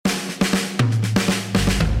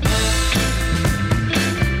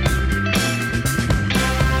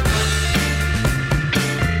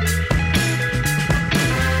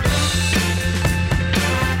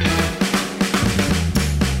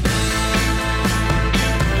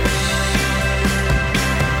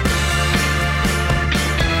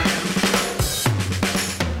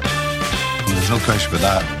question with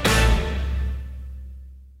that.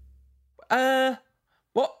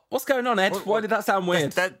 What's going on, Ed? Why did that sound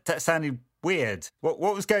weird? That sounded weird. What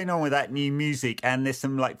was going on with that new music? And there's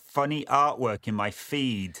some like funny artwork in my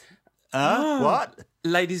feed. What?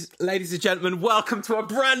 Ladies and gentlemen, welcome to a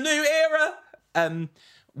brand new era.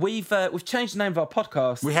 We've changed the name of our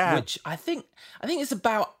podcast. We have, which I think it's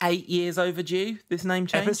about 8 years overdue. This name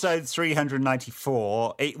change. Episode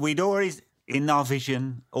 394. We'd always, in our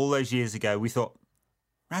vision, all those years ago, we thought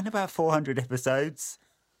around about 400 episodes.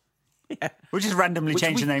 Yeah. We'll just randomly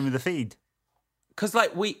change the name of the feed. Because,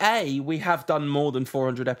 like, we have done more than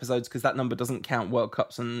 400 episodes because that number doesn't count World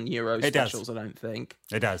Cups and Euro specials, I don't think.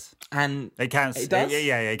 It does. And it counts. It does?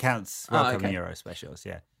 Yeah, it counts World Cup and Euro specials,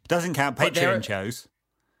 yeah. Doesn't count Patreon shows.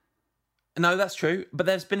 No, that's true. But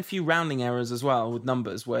there's been a few rounding errors as well with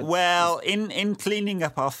numbers. Well, in cleaning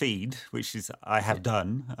up our feed, which is I have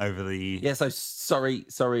done over the... Yeah, so sorry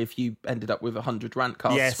if you ended up with 100 rant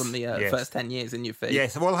casts from the first 10 years in your feed.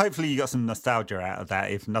 Yes, well, hopefully you got some nostalgia out of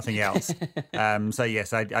that, if nothing else. So,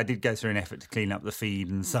 yes, I did go through an effort to clean up the feed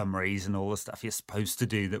and summaries and all the stuff you're supposed to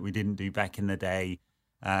do that we didn't do back in the day.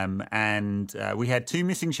 And we had two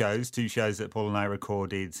missing shows, two shows that Paul and I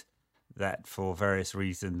recorded that for various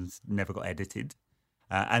reasons never got edited.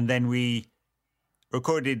 And then we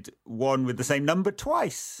recorded one with the same number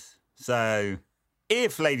twice. So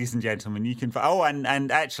if, ladies and gentlemen, you can...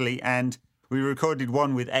 and we recorded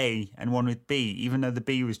one with A and one with B, even though the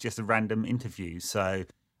B was just a random interview. So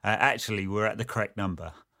actually, we're at the correct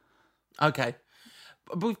number. Okay.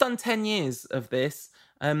 But we've done 10 years of this.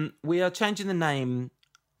 We are changing the name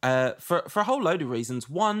for a whole load of reasons.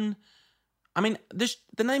 One... I mean,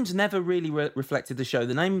 the name's never really reflected the show.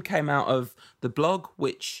 The name came out of the blog,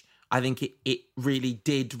 which I think it really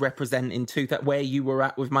did represent where you were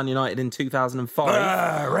at with Man United in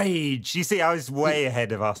 2005. Rage. You see, I was way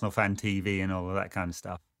ahead of Arsenal Fan TV and all of that kind of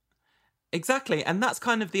stuff. Exactly. And that's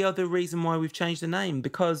kind of the other reason why we've changed the name,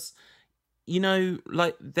 because, you know,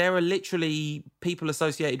 like there are literally people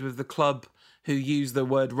associated with the club who use the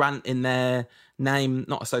word rant in their name,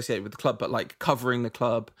 not associated with the club, but like covering the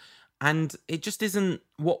club. And it just isn't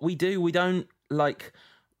what we do. We don't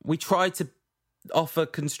we try to offer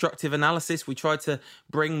constructive analysis. We try to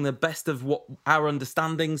bring the best of what our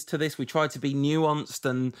understandings to this. We try to be nuanced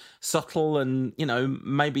and subtle, and, you know,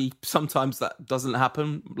 maybe sometimes that doesn't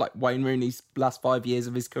happen, like Wayne Rooney's last 5 years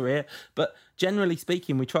of his career. But generally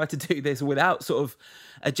speaking, we try to do this without sort of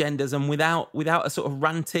agendas and without a sort of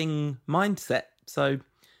ranting mindset. So,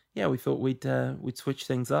 yeah, we thought we'd switch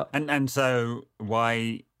things up. And so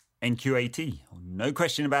why NQAT? No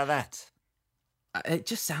question about that. It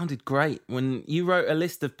just sounded great when you wrote a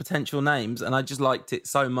list of potential names, and I just liked it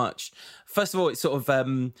so much. First of all, it's sort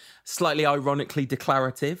of slightly ironically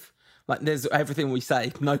declarative. Like, there's everything we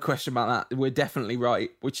say, no question about that. We're definitely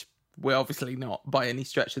right, which we're obviously not by any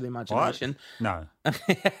stretch of the imagination. What?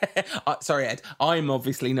 No. Sorry, Ed. I'm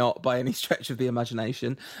obviously not by any stretch of the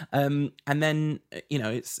imagination. And then, you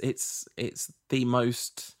know, it's the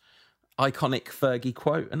most iconic Fergie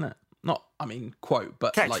quote, isn't it? Not, I mean, quote,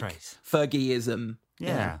 but catchphrase. Like Fergieism.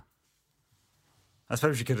 Yeah. I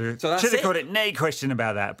suppose you should have called it no question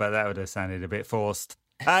about that, but that would have sounded a bit forced.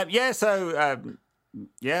 That's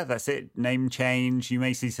it. Name change. You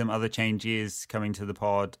may see some other changes coming to the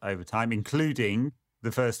pod over time, including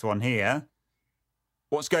the first one here.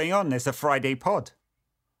 What's going on? There's a Friday pod.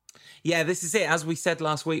 Yeah, this is it. As we said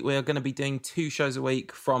last week, we are going to be doing 2 shows a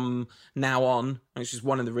week from now on, which is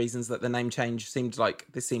one of the reasons that the name change seemed like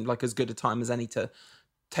as good a time as any to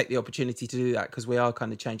take the opportunity to do that, because we are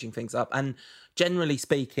kind of changing things up. And generally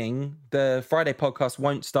speaking, the Friday podcast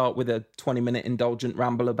won't start with a 20-minute indulgent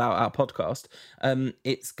ramble about our podcast.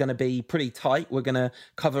 It's going to be pretty tight. We're going to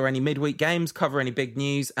cover any midweek games, cover any big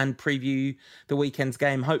news, and preview the weekend's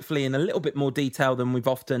game, hopefully in a little bit more detail than we've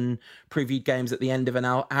often previewed games at the end of an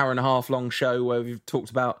hour and a half long show where we've talked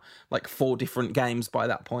about like 4 different games by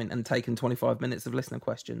that point and taken 25 minutes of listener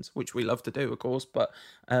questions, which we love to do, of course. But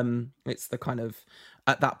it's the kind of...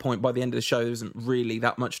 At that point, by the end of the show, there isn't really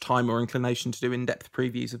that much time or inclination to do in-depth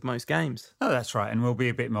previews of most games. Oh, that's right, and we'll be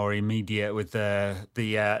a bit more immediate with the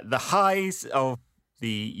highs of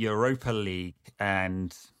the Europa League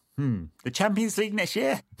and the Champions League next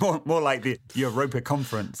year. More like the Europa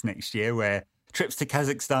Conference next year, where trips to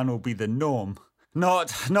Kazakhstan will be the norm.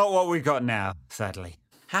 Not what we've got now, sadly.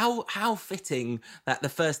 How fitting that the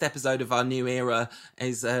first episode of our new era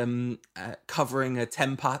is covering a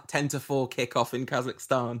 10-4 kickoff in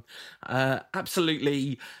Kazakhstan.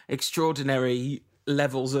 Absolutely extraordinary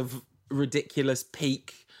levels of ridiculous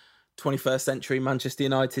peak 21st century Manchester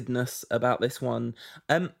Unitedness about this one.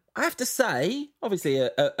 I have to say, obviously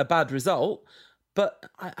a bad result, But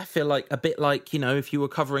I feel like a bit like, if you were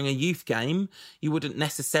covering a youth game, you wouldn't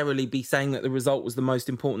necessarily be saying that the result was the most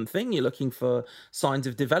important thing. You're looking for signs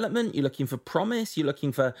of development. You're looking for promise. You're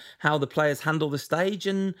looking for how the players handle the stage.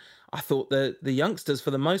 And I thought the youngsters,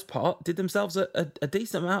 for the most part, did themselves a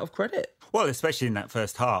decent amount of credit. Well, especially in that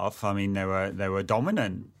first half. I mean, they were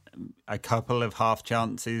dominant. A couple of half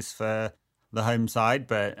chances for the home side,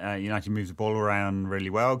 but United moved the ball around really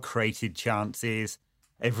well, created chances.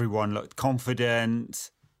 Everyone looked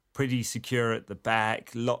confident, pretty secure at the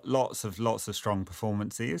back. Lots of strong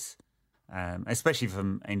performances, especially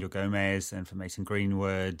from Angel Gomez and from Mason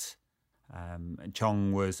Greenwood.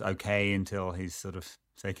 Chong was okay until his sort of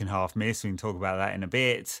second half miss. We can talk about that in a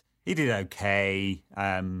bit. He did okay.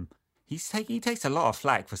 He takes a lot of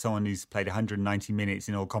flack for someone who's played 190 minutes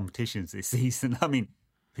in all competitions this season. I mean,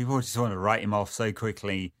 people just want to write him off so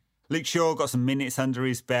quickly. Luke Shaw got some minutes under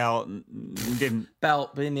his belt. Didn't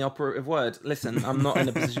belt being the operative word. Listen, I'm not in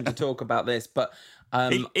a position to talk about this, but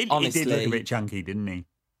honestly, he did look a bit chunky, didn't he?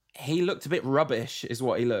 He looked a bit rubbish, is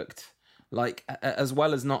what he looked like, as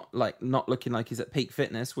well as not looking like he's at peak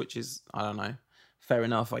fitness, which is, I don't know, fair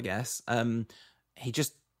enough, I guess. I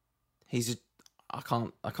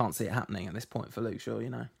can't see it happening at this point for Luke Shaw,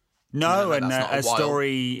 No, and a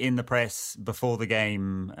story in the press before the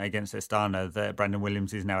game against Astana that Brandon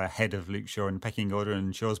Williams is now ahead of Luke Shaw in the pecking order,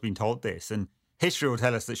 and Shaw's been told this. And history will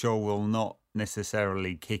tell us that Shaw will not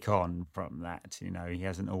necessarily kick on from that. He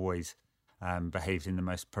hasn't always behaved in the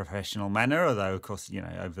most professional manner, although, of course,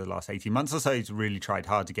 over the last 18 months or so, he's really tried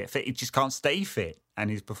hard to get fit. He just can't stay fit, and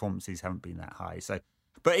his performances haven't been that high. So,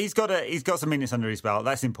 but he's got some minutes under his belt.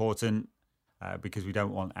 That's important. Because we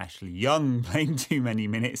don't want Ashley Young playing too many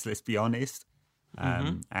minutes, let's be honest.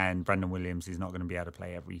 And Brandon Williams is not going to be able to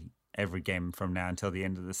play every game from now until the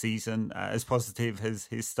end of the season, as positive as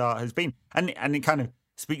his start has been. And it kind of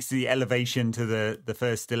speaks to the elevation to the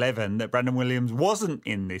first 11 that Brandon Williams wasn't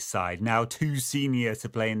in this side, now too senior to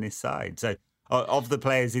play in this side. So of the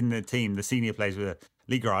players in the team, the senior players were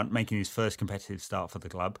Lee Grant making his first competitive start for the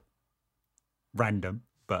club. Random,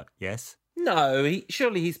 but yes. No,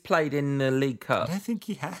 surely he's played in the League Cup. I don't think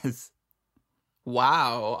he has.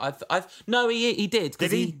 Wow, no, he did,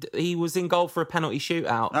 because he was in goal for a penalty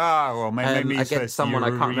shootout. Oh, well, maybe his against first someone I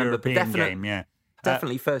can't remember, but game, yeah.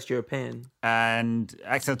 Definitely first European. And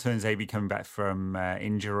Axel Tuanzebe coming back from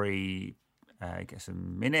injury, get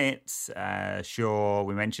some minutes. Shaw,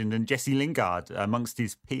 we mentioned, and Jesse Lingard amongst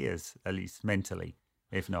his peers, at least mentally,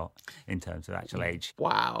 if not in terms of actual age.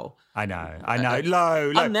 Wow. I know.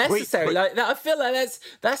 Low. Unnecessary. Like that, I feel like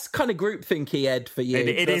that's kind of groupthinky, Ed, for you.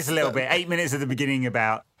 It is a little bit. 8 minutes at the beginning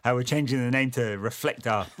about how we're changing the name to reflect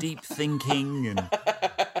our deep thinking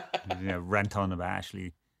and rant on about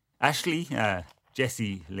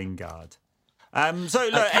Jesse Lingard.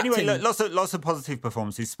 Anyway, lots of positive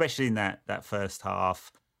performances, especially in that first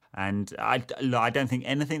half. And I don't think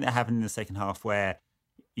anything that happened in the second half where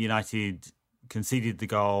United conceded the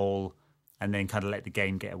goal and then kind of let the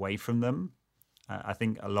game get away from them. I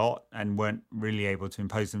think a lot, and weren't really able to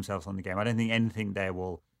impose themselves on the game. I don't think anything there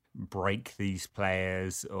will break these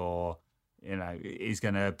players or, is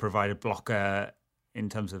going to provide a blocker in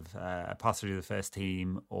terms of a pass through to the first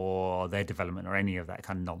team or their development or any of that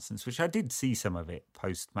kind of nonsense, which I did see some of it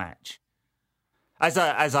post-match. As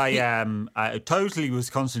I totally was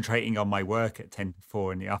concentrating on my work at 10 to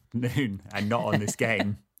 4 in the afternoon and not on this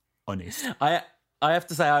game. Honest. I have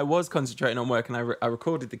to say I was concentrating on work, and I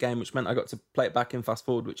recorded the game, which meant I got to play it back in fast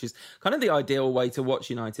forward, which is kind of the ideal way to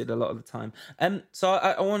watch United a lot of the time. So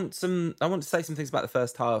I want to say some things about the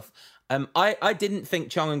first half. I didn't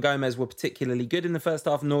think Chong and Gomez were particularly good in the first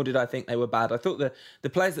half, nor did I think they were bad. I thought the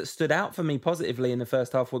players that stood out for me positively in the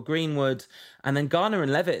first half were Greenwood and then Garner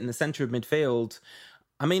and Levitt in the centre of midfield.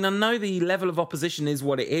 I mean, I know the level of opposition is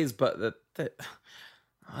what it is, but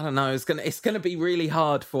I don't know. It's gonna be really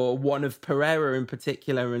hard for one of Pereira in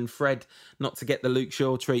particular and Fred not to get the Luke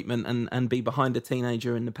Shaw treatment and be behind a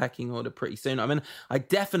teenager in the pecking order pretty soon. I mean,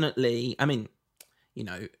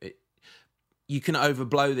 you can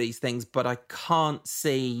overblow these things, but I can't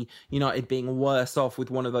see United being worse off with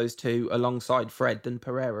one of those two alongside Fred than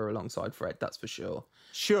Pereira alongside Fred. That's for sure.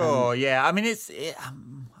 Sure, yeah. I mean,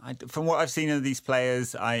 from what I've seen of these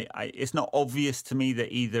players, it's not obvious to me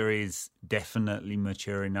that either is definitely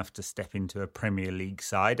mature enough to step into a Premier League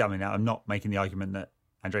side. I mean, I'm not making the argument that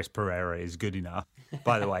Andres Pereira is good enough,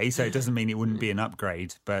 by the way, so it doesn't mean it wouldn't be an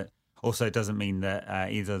upgrade, but also it doesn't mean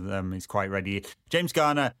that either of them is quite ready. James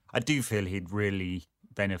Garner, I do feel he'd really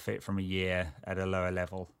benefit from a year at a lower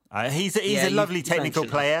level. He's a lovely technical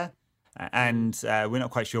player. And we're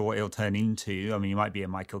not quite sure what he'll turn into. I mean, he might be a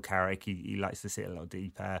Michael Carrick. He likes to sit a little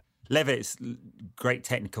deeper. Levitt's great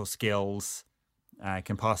technical skills,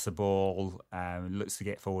 can pass the ball, looks to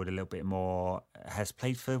get forward a little bit more. Has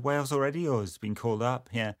played for Wales already, or has been called up.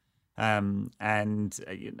 Yeah, and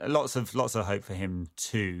lots of hope for him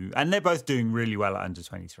too. And they're both doing really well at under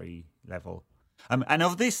 23 level. And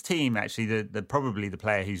of this team, actually, the probably the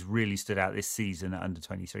player who's really stood out this season at under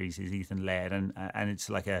 23s is Ethan Laird, and it's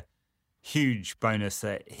like a huge bonus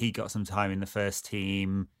that he got some time in the first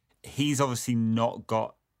team. He's obviously not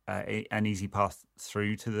got an easy path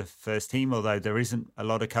through to the first team, although there isn't a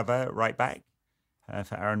lot of cover right back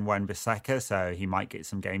for Aaron Wan-Bissaka, so he might get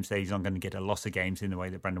some games there. He's not going to get a lot of games in the way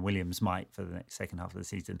that Brandon Williams might for the next second half of the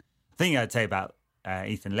season. The thing I'd say about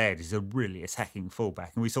Ethan Laird is a really attacking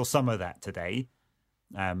fullback, and we saw some of that today.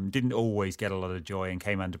 Didn't always get a lot of joy and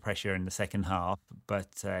came under pressure in the second half,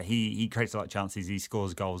 but he creates a lot of chances. He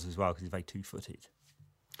scores goals as well because he's very two-footed.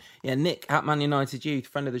 Yeah, Nick at Man United Youth,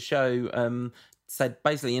 friend of the show, said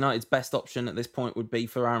basically United's best option at this point would be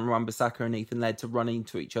for Aaron Wan-Bissaka and Ethan Laird to run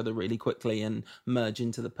into each other really quickly and merge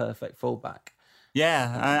into the perfect fullback.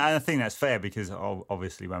 Yeah, I think that's fair because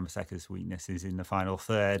obviously Wan-Bissaka's weakness is in the final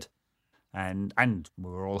third, and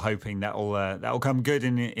we're all hoping that'll come good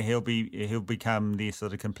and he'll become the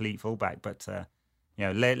sort of complete fullback. But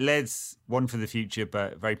Laird's one for the future,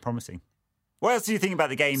 but very promising. What else do you think about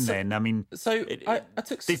the game then? I mean,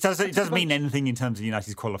 it doesn't mean anything in terms of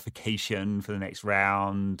United's qualification for the next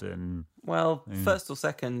round. And first or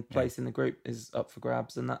second place in the group is up for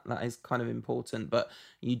grabs, and that is kind of important. But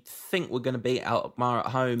you'd think we're going to beat Alkmaar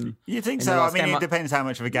at home. You think so? I mean, it depends how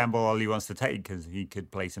much of a gamble Ollie wants to take because he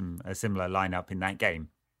could play a similar lineup in that game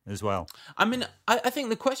as well. I mean, I think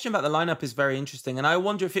the question about the lineup is very interesting, and I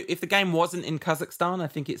wonder if the game wasn't in Kazakhstan, I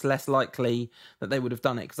think it's less likely that they would have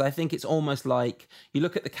done it, because I think it's almost like you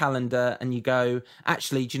look at the calendar and you go,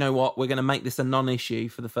 actually, do you know what? We're going to make this a non-issue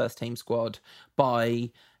for the first team squad by...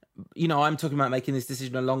 I'm talking about making this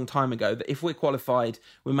decision a long time ago, that if we're qualified,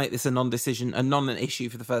 we make this a non-issue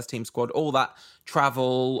for the first team squad. All that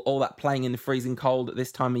travel, all that playing in the freezing cold at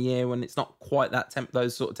this time of year when it's not quite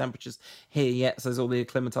those sort of temperatures here yet, so there's all the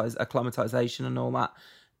acclimatization and all that.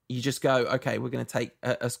 You just go, okay, we're going to take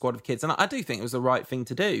a squad of kids. And I do think it was the right thing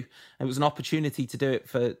to do. It was an opportunity to do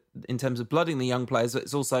it in terms of blooding the young players, but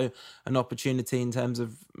it's also an opportunity in terms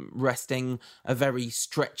of resting a very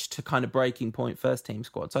stretched to kind of breaking point first team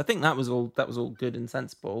squad. So I think that was all good and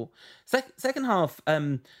sensible. Second half,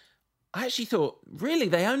 I actually thought, really,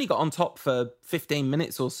 they only got on top for 15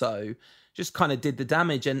 minutes or so, just kind of did the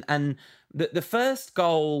damage. And the first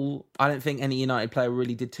goal, I don't think any United player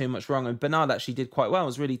really did too much wrong. And Bernard actually did quite well. It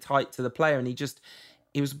was really tight to the player. And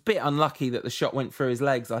he was a bit unlucky that the shot went through his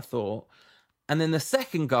legs, I thought. And then the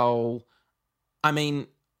second goal, I mean,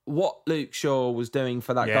 what Luke Shaw was doing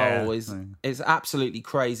for that goal is absolutely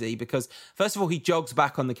crazy, because first of all, he jogs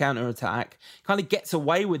back on the counter-attack, kind of gets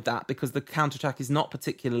away with that because the counter-attack is not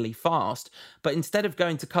particularly fast, but instead of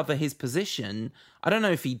going to cover his position, I don't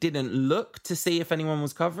know if he didn't look to see if anyone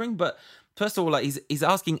was covering, but first of all, he's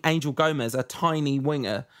asking Angel Gomez, a tiny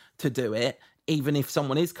winger, to do it, even if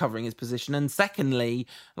someone is covering his position. And secondly,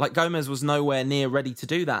 Gomez was nowhere near ready to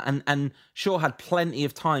do that. And Shaw had plenty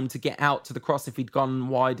of time to get out to the cross if he'd gone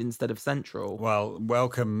wide instead of central. Well,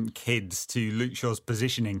 welcome, kids, to Luke Shaw's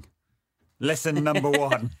positioning. Lesson number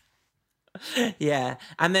 1. Yeah.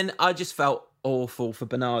 And then I just felt awful for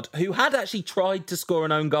Bernard, who had actually tried to score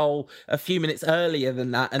an own goal a few minutes earlier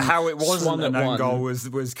than that. And how it wasn't an own goal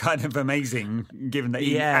was kind of amazing, given that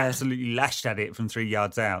he absolutely lashed at it from 3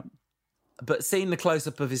 yards out. But seeing the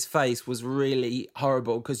close-up of his face was really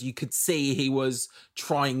horrible, because you could see he was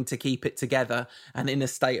trying to keep it together and in a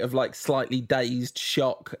state of slightly dazed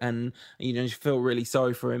shock, and you feel really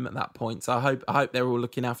sorry for him at that point. So I hope they're all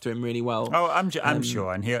looking after him really well. Oh, I'm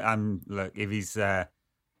sure, and look, if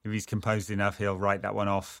he's composed enough, he'll write that one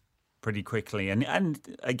off pretty quickly. And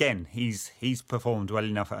again, he's performed well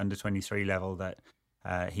enough at under 23 level that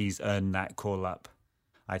he's earned that call up,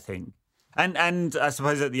 I think. And I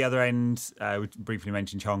suppose at the other end, we briefly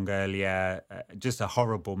mentioned Chong earlier, just a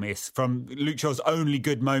horrible miss from Luke Shaw's only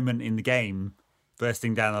good moment in the game,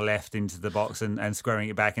 bursting down the left into the box and squaring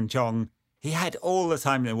it back. And Chong, he had all the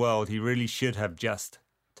time in the world. He really should have just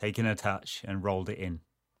taken a touch and rolled it in.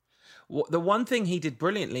 The one thing he did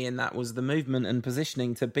brilliantly in that was the movement and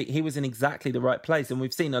positioning he was in exactly the right place. And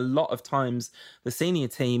we've seen a lot of times the senior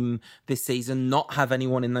team this season not have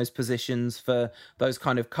anyone in those positions for those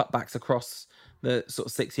kind of cutbacks across the sort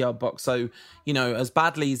of 6-yard box. So, as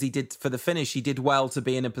badly as he did for the finish, he did well to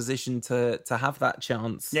be in a position to have that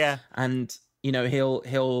chance. Yeah. And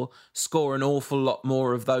he'll score an awful lot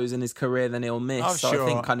more of those in his career than he'll miss. Oh, so sure. I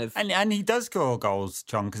think kind of, and he does score goals,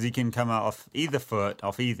 Chong, because he can come out off either foot,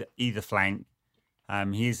 off either flank.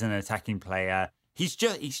 He's an attacking player. He's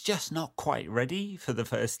just not quite ready for the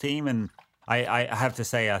first team, and I have to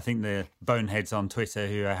say, I think the boneheads on Twitter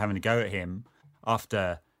who are having a go at him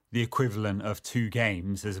after the equivalent of 2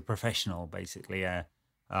 games as a professional, basically,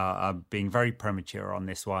 are being very premature on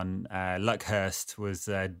this one. Luckhurst was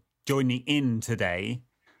joining in today.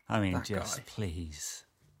 I mean, that just guy. Please.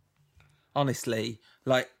 Honestly,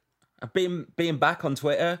 like, being back on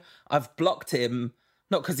Twitter, I've blocked him,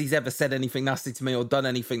 not because he's ever said anything nasty to me or done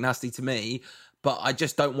anything nasty to me, but I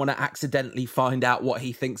just don't want to accidentally find out what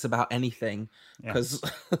he thinks about anything. Because,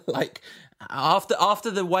 like, after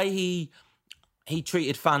the way he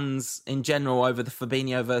treated fans in general over the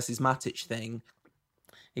Fabinho versus Matic thing,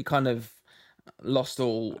 he kind of lost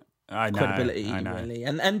all credibility, really.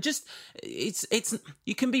 And just, it's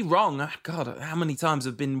you can be wrong. God, how many times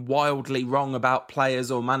I've been wildly wrong about players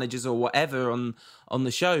or managers or whatever on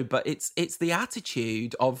the show, but it's the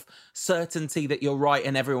attitude of certainty that you're right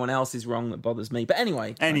and everyone else is wrong that bothers me. But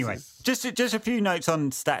anyway, just a few notes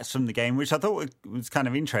on stats from the game, which I thought was kind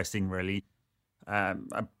of interesting, really.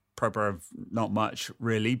 Proper of not much,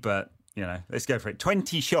 really, but, let's go for it.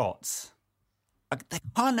 20 shots. There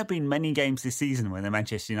can't have been many games this season when the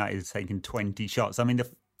Manchester United has taken 20 shots. I mean,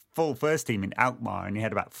 the full first team in Alkmaar only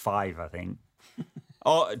had about 5, I think.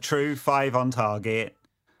 True, 5 on target.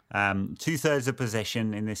 2/3 of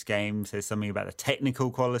possession in this game says something about the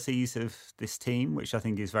technical qualities of this team, which I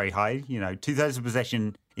think is very high. 2/3 of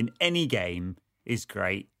possession in any game is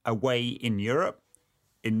great. Away in Europe,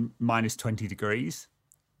 in minus 20 degrees,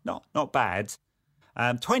 not bad.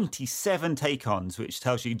 27 take-ons, which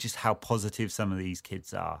tells you just how positive some of these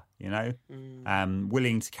kids are,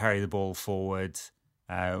 willing to carry the ball forward,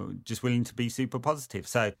 just willing to be super positive.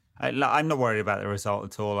 So I'm not worried about the result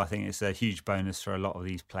at all. I think it's a huge bonus for a lot of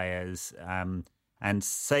these players. And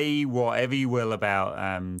say whatever you will about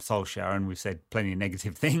Solskjaer, and we've said plenty of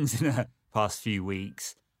negative things in the past few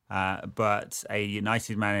weeks, but a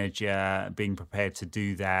United manager being prepared to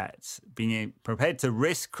do that, being prepared to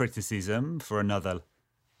risk criticism for another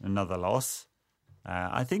loss,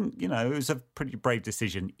 I think, it was a pretty brave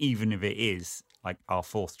decision, even if it is like our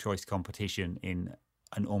 4th choice competition in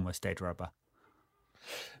an almost dead rubber.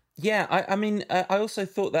 Yeah, I mean, I also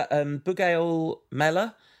thought that Bugail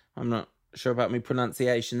Mella, I'm not sure about my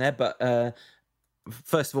pronunciation there, but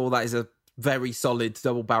first of all, that is a very solid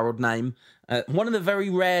double-barrelled name. One of the very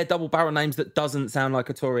rare double-barrel names that doesn't sound like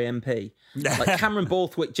a Tory MP. Like Cameron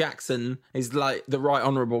Borthwick Jackson is like the Right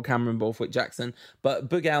Honourable Cameron Borthwick Jackson, but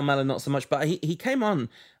Bugail Mella not so much. But he came on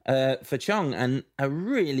for Chong, and a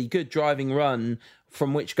really good driving run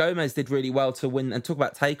from which Gomez did really well to win. And talk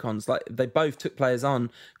about take-ons, like they both took players on.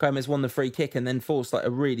 Gomez won the free kick and then forced like a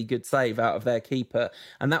really good save out of their keeper.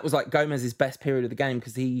 And that was like Gomez's best period of the game,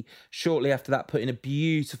 because he shortly after that put in a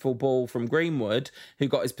beautiful ball from Greenwood, who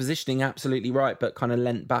got his positioning absolutely right, but kind of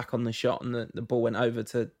leant back on the shot and the ball went over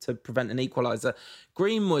to prevent an equaliser.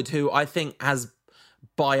 Greenwood, who I think has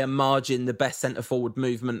by a margin the best centre-forward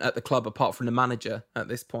movement at the club, apart from the manager at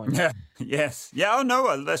this point. Yeah, yes. Yeah, oh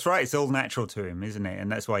no, that's right. It's all natural to him, isn't it?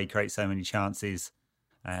 And that's why he creates so many chances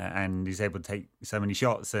and he's able to take so many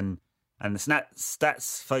shots. And the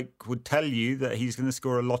stats folk would tell you that he's going to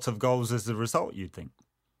score a lot of goals as a result, you'd think.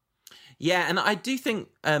 Yeah, and I do think,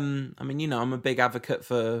 I'm a big advocate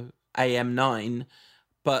for AM9,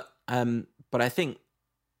 but I think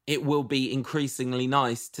it will be increasingly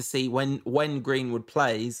nice to see when Greenwood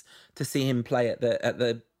plays, to see him play at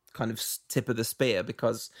the kind of tip of the spear,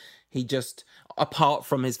 because he just, apart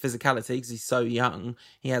from his physicality, because he's so young,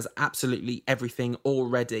 he has absolutely everything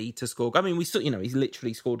already to score. I mean, we saw, he's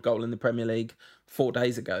literally scored goal in the Premier League 4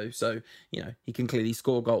 days ago, so he can clearly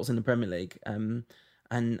score goals in the Premier League. And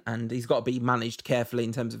he's got to be managed carefully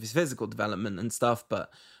in terms of his physical development and stuff, but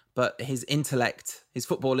his intellect, his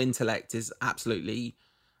football intellect, is absolutely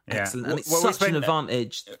excellent. And it's such an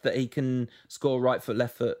advantage that he can score right foot,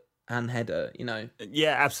 left foot and header,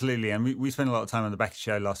 Yeah, absolutely. And we spent a lot of time on the back of the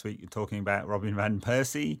show last week talking about Robin van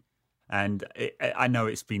Persie. And I know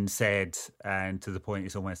it's been said, and to the point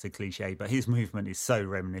it's almost a cliche, but his movement is so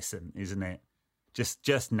reminiscent, isn't it?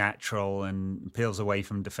 Just natural and peels away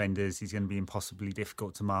from defenders. He's going to be impossibly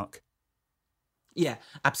difficult to mark. Yeah,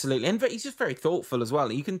 absolutely. And he's just very thoughtful as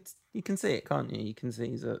well. You can see it, can't you? You can see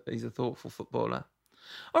he's a thoughtful footballer.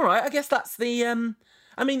 All right, I guess that's the...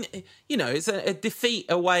 it's a defeat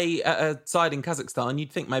away at a side in Kazakhstan.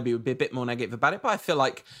 You'd think maybe it would be a bit more negative about it, but I feel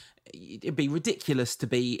like it'd be ridiculous to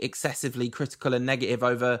be excessively critical and negative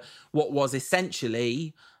over what was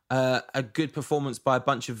essentially a good performance by a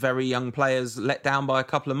bunch of very young players, let down by a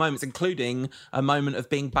couple of moments, including a moment of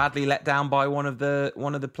being badly let down by one of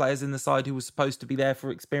the players in the side who was supposed to be there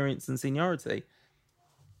for experience and seniority.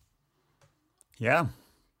 Yeah.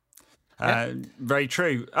 Very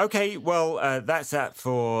true. Okay, well, that's that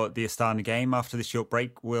for the Astana game. After this short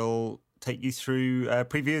break, we'll take you through a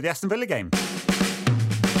preview of the Aston Villa game.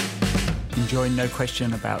 Enjoying, no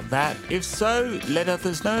question about that. If so, let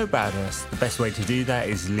others know about us. The best way to do that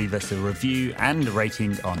is leave us a review and a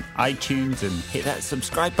rating on iTunes and hit that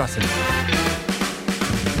subscribe button.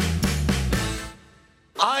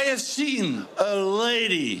 I have seen a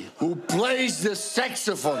lady who plays the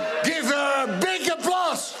saxophone. Give her a big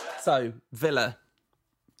applause! So, Villa.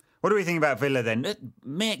 What do we think about Villa then?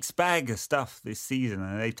 Mixed bag of stuff this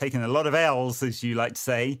season. They've taken a lot of L's, as you like to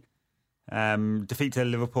say. Defeat to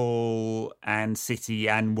Liverpool and City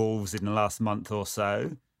and Wolves in the last month or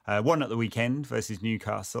so. One at the weekend versus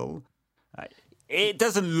Newcastle. It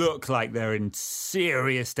doesn't look like they're in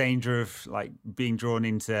serious danger of being drawn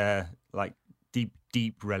into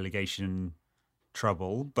deep relegation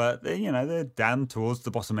trouble, but they're down towards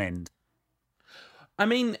the bottom end. I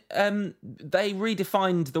mean, they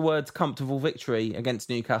redefined the words comfortable victory against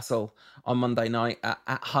Newcastle on Monday night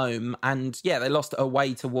at home. And yeah, they lost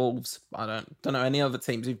away to Wolves. I don't know any other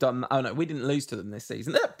teams who've done that. Oh no, we didn't lose to them this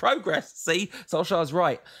season. Progress, see? Solskjaer's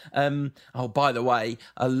right. By the way,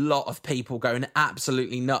 a lot of people going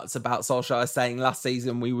absolutely nuts about Solskjaer saying last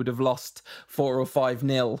season we would have lost 4 or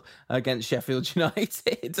 5-0 against Sheffield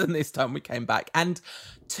United. And this time we came back. And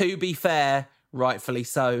to be fair, rightfully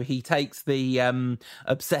so, he takes the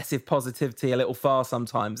obsessive positivity a little far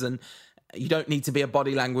sometimes, and you don't need to be a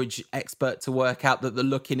body language expert to work out that the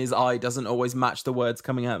look in his eye doesn't always match the words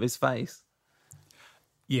coming out of his face.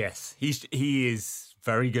 Yes, he is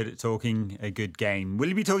very good at talking a good game. Will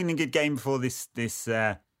he be talking a good game before this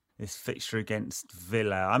fixture against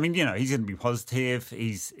Villa? I mean, he's going to be positive.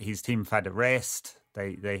 His team have had a rest.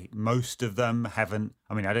 They most of them haven't.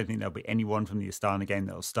 I mean, I don't think there'll be anyone from the Astana game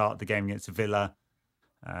that'll start the game against Villa.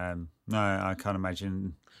 No, I can't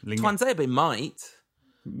imagine. Tuanzebe might.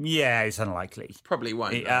 Yeah, it's unlikely. Probably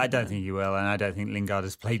won't. I don't think he will, and I don't think Lingard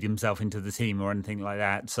has played himself into the team or anything like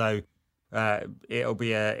that. So it'll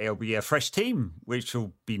be a fresh team, which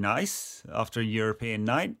will be nice after a European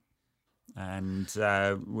night. And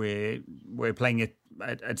we're playing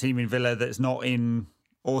a team in Villa that's not in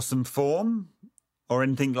awesome form or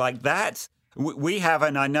anything like that. We have,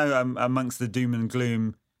 and I know amongst the doom and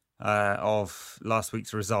gloom of last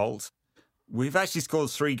week's result, we've actually scored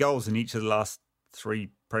 3 goals in each of the last 3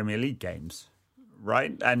 Premier League games,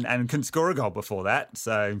 right? And couldn't score a goal before that.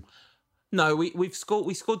 So no, we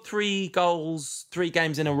scored 3 goals 3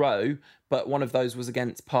 games in a row, but one of those was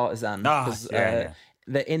against Partizan.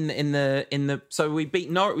 So we beat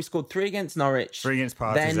Norwich. We scored 3 against Norwich, 3 against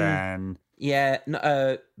Partizan.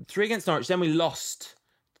 3 against Norwich. Then we lost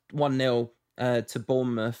 1-0 to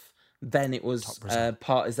Bournemouth. Then it was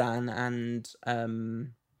Partizan and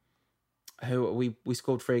who we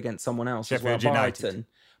scored 3 against someone else Sheffield as well. United.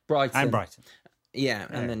 Brighton. Yeah,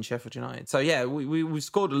 and then Sheffield United. So yeah, we've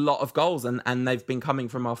scored a lot of goals, and they've been coming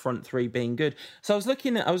from our front 3 being good. So I was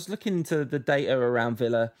looking into the data around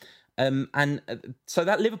Villa. So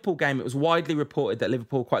that Liverpool game, it was widely reported that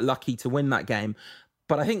Liverpool were quite lucky to win that game.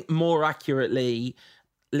 But I think more accurately,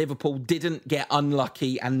 Liverpool didn't get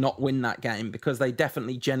unlucky and not win that game, because they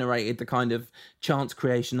definitely generated the kind of chance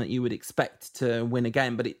creation that you would expect to win a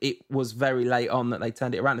game. But it was very late on that they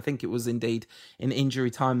turned it around. I think it was indeed in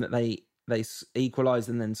injury time that they equalised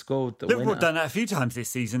and then scored the Liverpool winner. have done that a few times this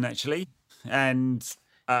season, actually. And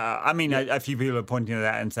a few people are pointing to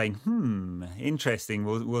that and saying, interesting.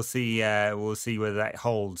 We'll see whether that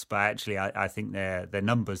holds. But actually, I think their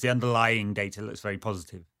numbers, the underlying data, looks very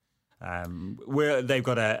positive. They've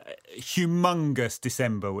got a humongous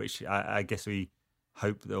December, which I guess we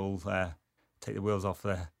hope they'll take the wheels off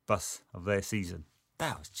the bus of their season.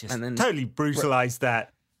 That was just totally brutalised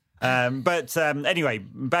that. But anyway,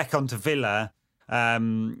 back onto Villa.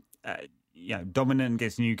 Dominant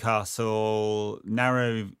against Newcastle,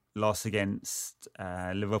 narrow loss against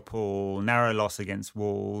Liverpool, narrow loss against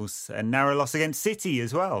Wolves, and narrow loss against City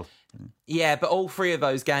as well. Yeah, but all 3 of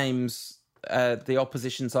those games, the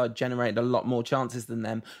opposition side generated a lot more chances than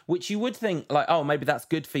them, which you would think, maybe that's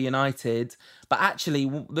good for United. But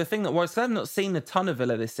actually, the thing that worries, I've not seen a ton of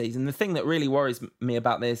Villa this season. The thing that really worries me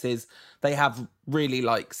about this is they have really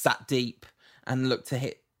sat deep and looked to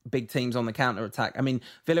hit big teams on the counter-attack. I mean,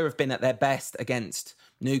 Villa have been at their best against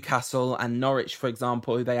Newcastle and Norwich, for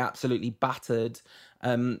example, who they absolutely battered.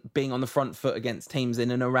 being on the front foot against teams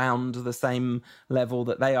in and around the same level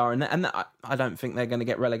that they are, and I don't think they're going to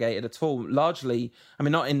get relegated at all. Largely, I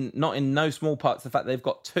mean, not in no small parts, the fact they've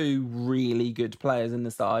got two really good players in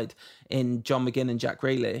the side in John McGinn and Jack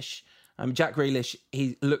Grealish. Jack Grealish,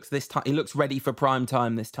 he looks ready for prime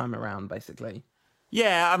time this time around, basically.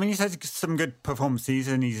 Yeah, I mean, he's had some good performances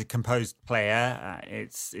and he's a composed player.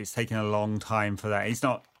 It's taken a long time for that. He's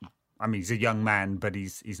not, I mean, he's a young man, but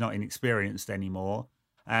he's not inexperienced anymore.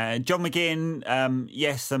 John McGinn,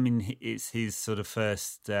 yes, I mean, it's his sort of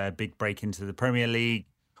first big break into the Premier League.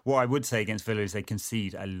 What I would say against Villa is they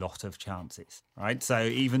concede a lot of chances, right? So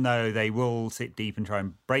even though they will sit deep and try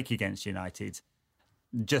and break against United,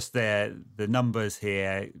 just the numbers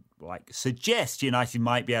here suggest United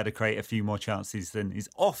might be able to create a few more chances than is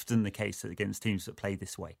often the case against teams that play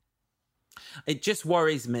this way. It just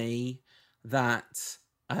worries me that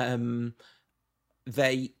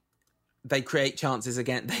they create chances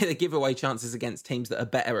again. They give away chances against teams that are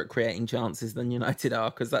better at creating chances than United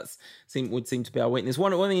are, because would seem to be our weakness.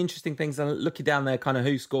 One of the interesting things, looking down there, kind of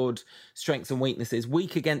who scored strengths and weaknesses.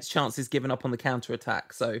 Weak against chances given up on the counter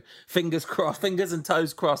attack. So fingers and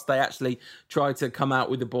toes crossed. They actually try to come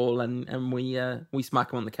out with the ball, and we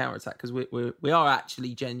smack them on the counter attack, because we are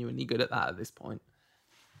actually genuinely good at that at this point.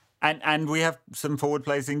 And we have some forward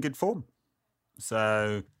players in good form.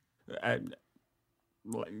 So.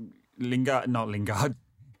 Lingard.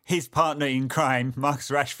 His partner in crime, Marcus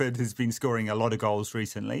Rashford, has been scoring a lot of goals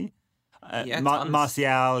recently.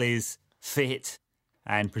 Martial is fit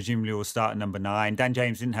and presumably will start at number 9. Dan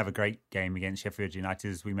James didn't have a great game against Sheffield United,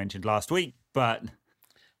 as we mentioned last week, but...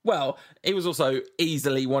 Well, he was also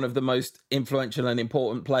easily one of the most influential and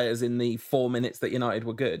important players in the 4 minutes that United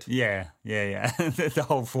were good. Yeah. The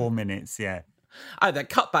whole 4 minutes, yeah. Oh, the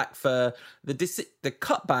cutback for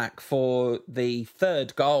the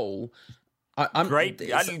third goal. Great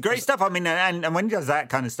stuff. I mean, and when he does that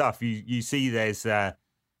kind of stuff, you see there's a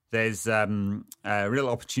real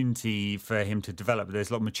opportunity for him to develop. There's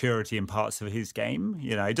a lot of maturity in parts of his game.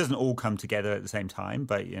 It doesn't all come together at the same time,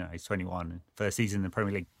 but he's 21, first season in the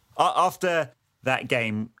Premier League. After that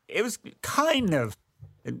game, it was kind of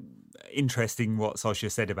interesting what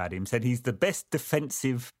Solskjaer said about him. Said he's the best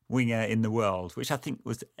defensive winger in the world, which I think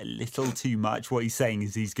was a little too much. What he's saying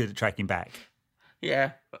is he's good at tracking back.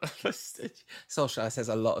 Yeah, Solskjaer says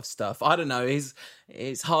a lot of stuff. I don't know.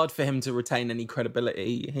 It's hard for him to retain any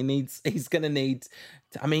credibility. He's going to need.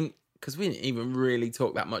 I mean, because we didn't even really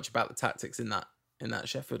talk that much about the tactics in that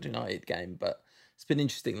Sheffield United game, but it's been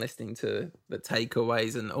interesting listening to the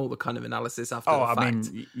takeaways and all the kind of analysis after the fact.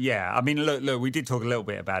 I mean, look, we did talk a little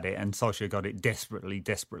bit about it, and Solskjaer got it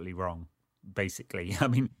desperately wrong, basically. I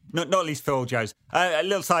mean, not least Phil Jones. A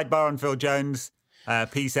little sidebar on Phil Jones.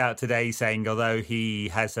 Piece out today saying although he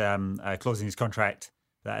has a clause in his contract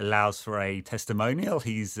that allows for a testimonial,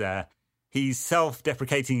 he's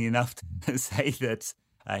self-deprecating enough to say that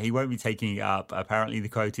he won't be taking it up. Apparently, the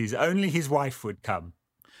quote is only his wife would come.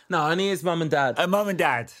 No, only his mum and dad. Mum and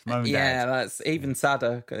dad. Yeah, that's even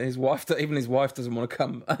sadder. His wife doesn't want to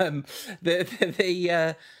come.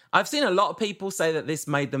 I've seen a lot of people say that this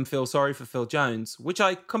made them feel sorry for Phil Jones, which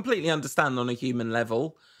I completely understand on a human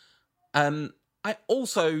level. I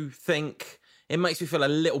also think it makes me feel a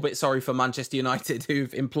little bit sorry for Manchester United,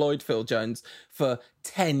 who've employed Phil Jones for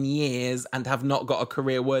 10 years and have not got a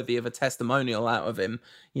career worthy of a testimonial out of him.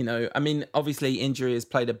 I mean, obviously injury has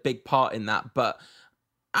played a big part in that, but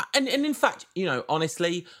and in fact,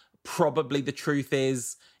 honestly, probably the truth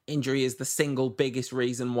is injury is the single biggest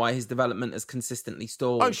reason why his development has consistently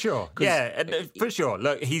stalled. Oh, sure. Yeah, for sure.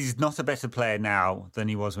 Look, he's not a better player now than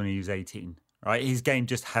he was when he was 18. Right, his game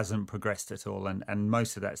just hasn't progressed at all, and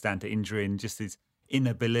most of that's down to injury and just his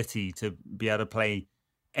inability to be able to play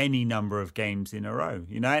any number of games in a row.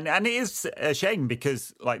 And it is a shame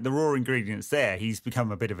because, like, the raw ingredients there, he's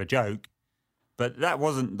become a bit of a joke. But that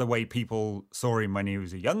wasn't the way people saw him when he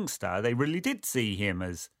was a youngster. They really did see him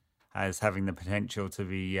as having the potential to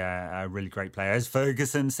be a really great player, as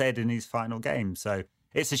Ferguson said in his final game. So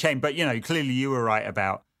it's a shame. But clearly you were right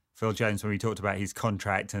about Phil Jones when we talked about his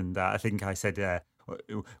contract, and I think I said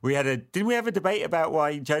didn't we have a debate about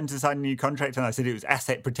why Jones has signed a new contract, and I said it was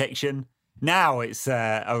asset protection. Now it's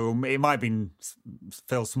it might have been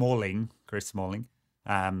Chris Smalling,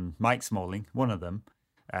 Mike Smalling, one of them.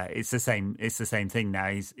 It's the same thing now.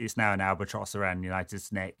 It's now an albatross around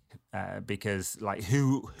United's neck because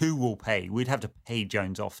who will pay? We'd have to pay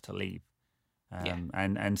Jones off to leave.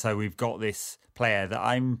 And so we've got this player that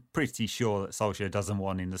I'm pretty sure that Solskjaer doesn't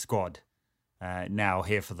want in the squad now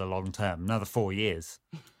here for the long term, another 4 years.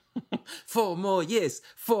 4 more years.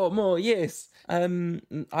 4 more years.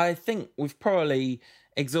 I think we've probably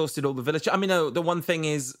exhausted all the Villa. I mean, the one thing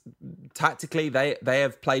is, tactically, they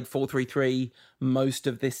have played 4-3-3 most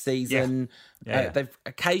of this season. Yeah. They've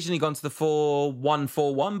occasionally gone to the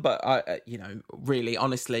 4-1-4-1, but really,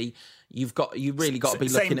 honestly, you really got to be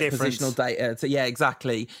looking at positional data. Yeah,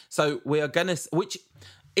 exactly. So we are gonna, which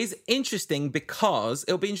is interesting because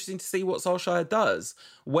it'll be interesting to see what Solskjaer does.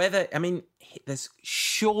 There's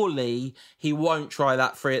surely he won't try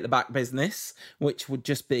that three at the back business, which would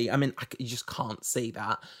just be, you just can't see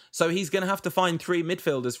that. So he's going to have to find 3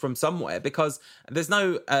 midfielders from somewhere, because there's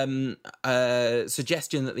no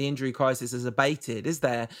suggestion that the injury crisis has abated, is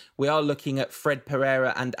there? We are looking at Fred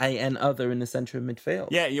Pereira and AN Other in the centre of midfield.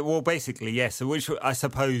 Yeah, well, basically, yes. So which I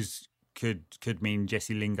suppose could mean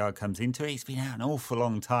Jesse Lingard comes into it. He's been out an awful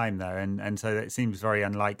long time, though, and so it seems very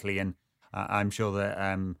unlikely. And I'm sure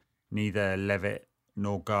that neither Levitt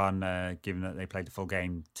nor Garner, given that they played the full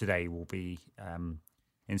game today, will be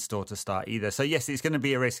in store to start either. So yes, it's going to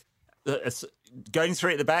be a risk. Going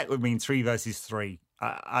 3 at the back would mean 3 versus 3.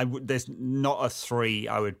 There's not a 3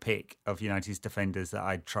 I would pick of United's defenders that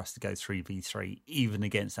I'd trust to go 3v3, even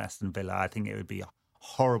against Aston Villa. I think it would be a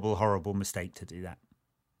horrible, horrible mistake to do that.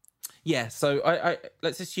 Yeah, so I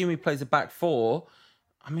let's assume he plays a back 4.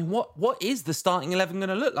 I mean, what is the starting 11 going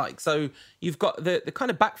to look like? So you've got the kind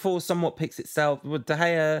of back 4 somewhat picks itself with De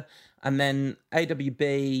Gea and then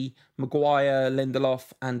AWB, Maguire, Lindelof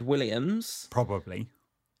and Williams. Probably.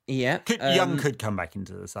 Yeah. Young could come back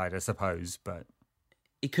into the side, I suppose, but...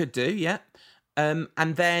 He could do, yeah. And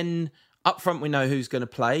then up front we know who's going to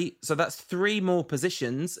play. So that's 3 more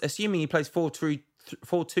positions. Assuming he plays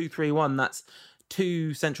 4-2-3-1, that's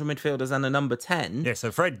 2 central midfielders and a number 10. Yeah,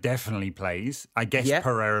 so Fred definitely plays. I guess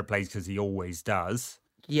Pereira plays because he always does.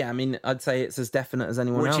 Yeah, I mean, I'd say it's as definite as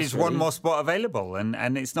anyone else. Which is really one more spot available, and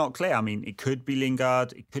it's not clear. I mean, it could be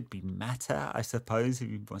Lingard, it could be Mata, I suppose, if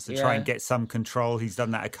he wants to try and get some control. He's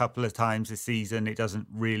done that a couple of times this season. It doesn't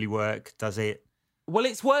really work, does it? Well,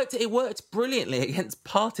 it worked brilliantly against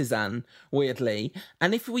Partizan, weirdly.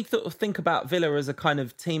 And if we think about Villa as a kind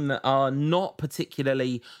of team that are not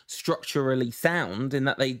particularly structurally sound, in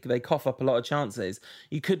that they cough up a lot of chances,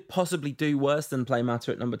 you could possibly do worse than play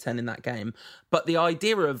Mata at number 10 in that game. But the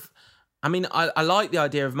idea of, I like the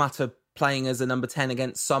idea of Mata playing as a number 10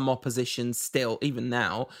 against some opposition still, even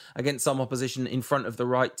now, against some opposition in front of the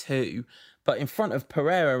right 2. But in front of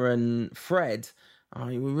Pereira and Fred,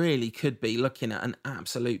 we really could be looking at an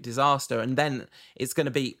absolute disaster. And then it's going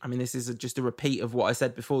to be, this is just a repeat of what I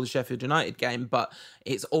said before the Sheffield United game, but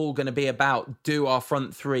it's all going to be about, do our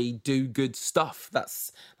front 3 do good stuff?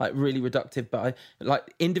 That's really reductive, but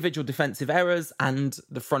individual defensive errors and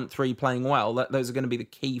the front 3 playing well, those are going to be the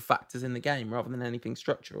key factors in the game rather than anything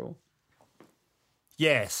structural.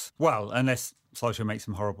 Yes. Well, unless Solskjaer makes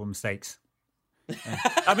some horrible mistakes. Look,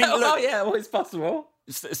 oh yeah, always possible.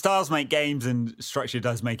 Styles make games, and structure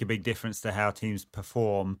does make a big difference to how teams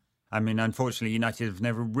perform. Unfortunately, United have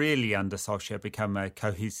never really, under Solskjaer, become a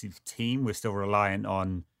cohesive team. We're still reliant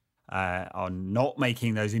on not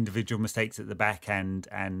making those individual mistakes at the back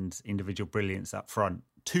and individual brilliance up front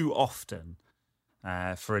too often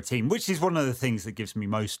for a team, which is one of the things that gives me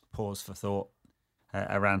most pause for thought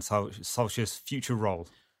around Solskjaer's future role.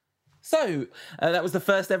 So, that was the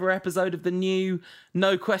first ever episode of the new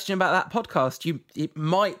No Question About That podcast. It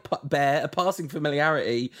might bear a passing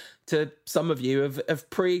familiarity to some of you of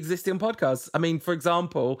pre-existing podcasts. For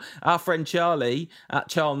example, our friend Charlie at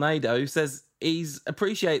Charlnado says he's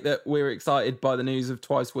appreciate that we're excited by the news of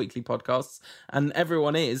twice weekly podcasts, and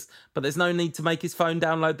everyone is, but there's no need to make his phone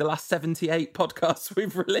download the last 78 podcasts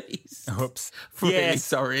we've released. Oops. Really yes.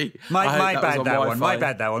 Sorry. My bad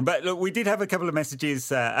that one. But look, we did have a couple of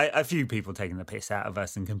messages, a few people taking the piss out of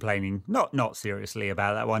us and complaining, not seriously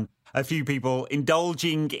about that one. A few people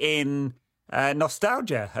indulging in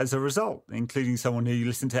nostalgia as a result, including someone who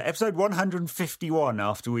listened to episode 151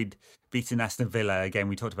 after we'd beaten Aston Villa. Again,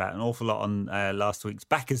 we talked about an awful lot on last week's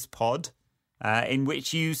Backers pod, in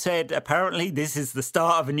which you said apparently this is the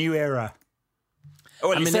start of a new era.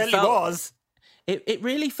 Well, it certainly was. It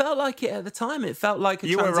really felt like it at the time. It felt like a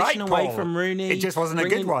you transition were right, away Paul. from Rooney. It just wasn't a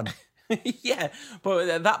good one. Yeah, but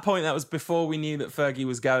at that point, that was before we knew that Fergie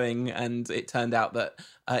was going, and it turned out that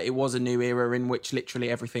it was a new era in which literally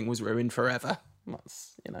everything was ruined forever.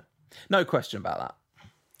 That's, no question about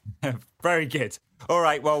that. Very good. All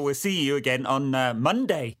right, well, we'll see you again on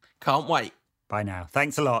Monday. Can't wait. Bye now.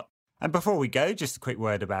 Thanks a lot. And before we go, just a quick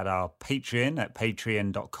word about our Patreon at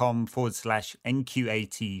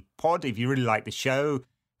patreon.com/NQAT pod. If you really like the show,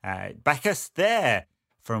 back us there.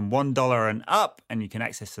 from $1 and up, and you can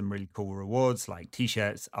access some really cool rewards like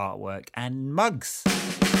t-shirts, artwork, and mugs.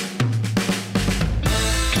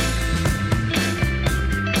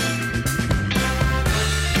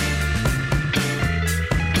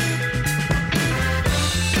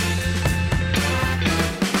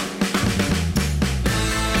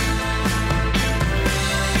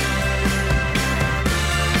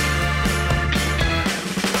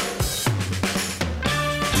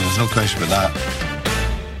 There's no question about that.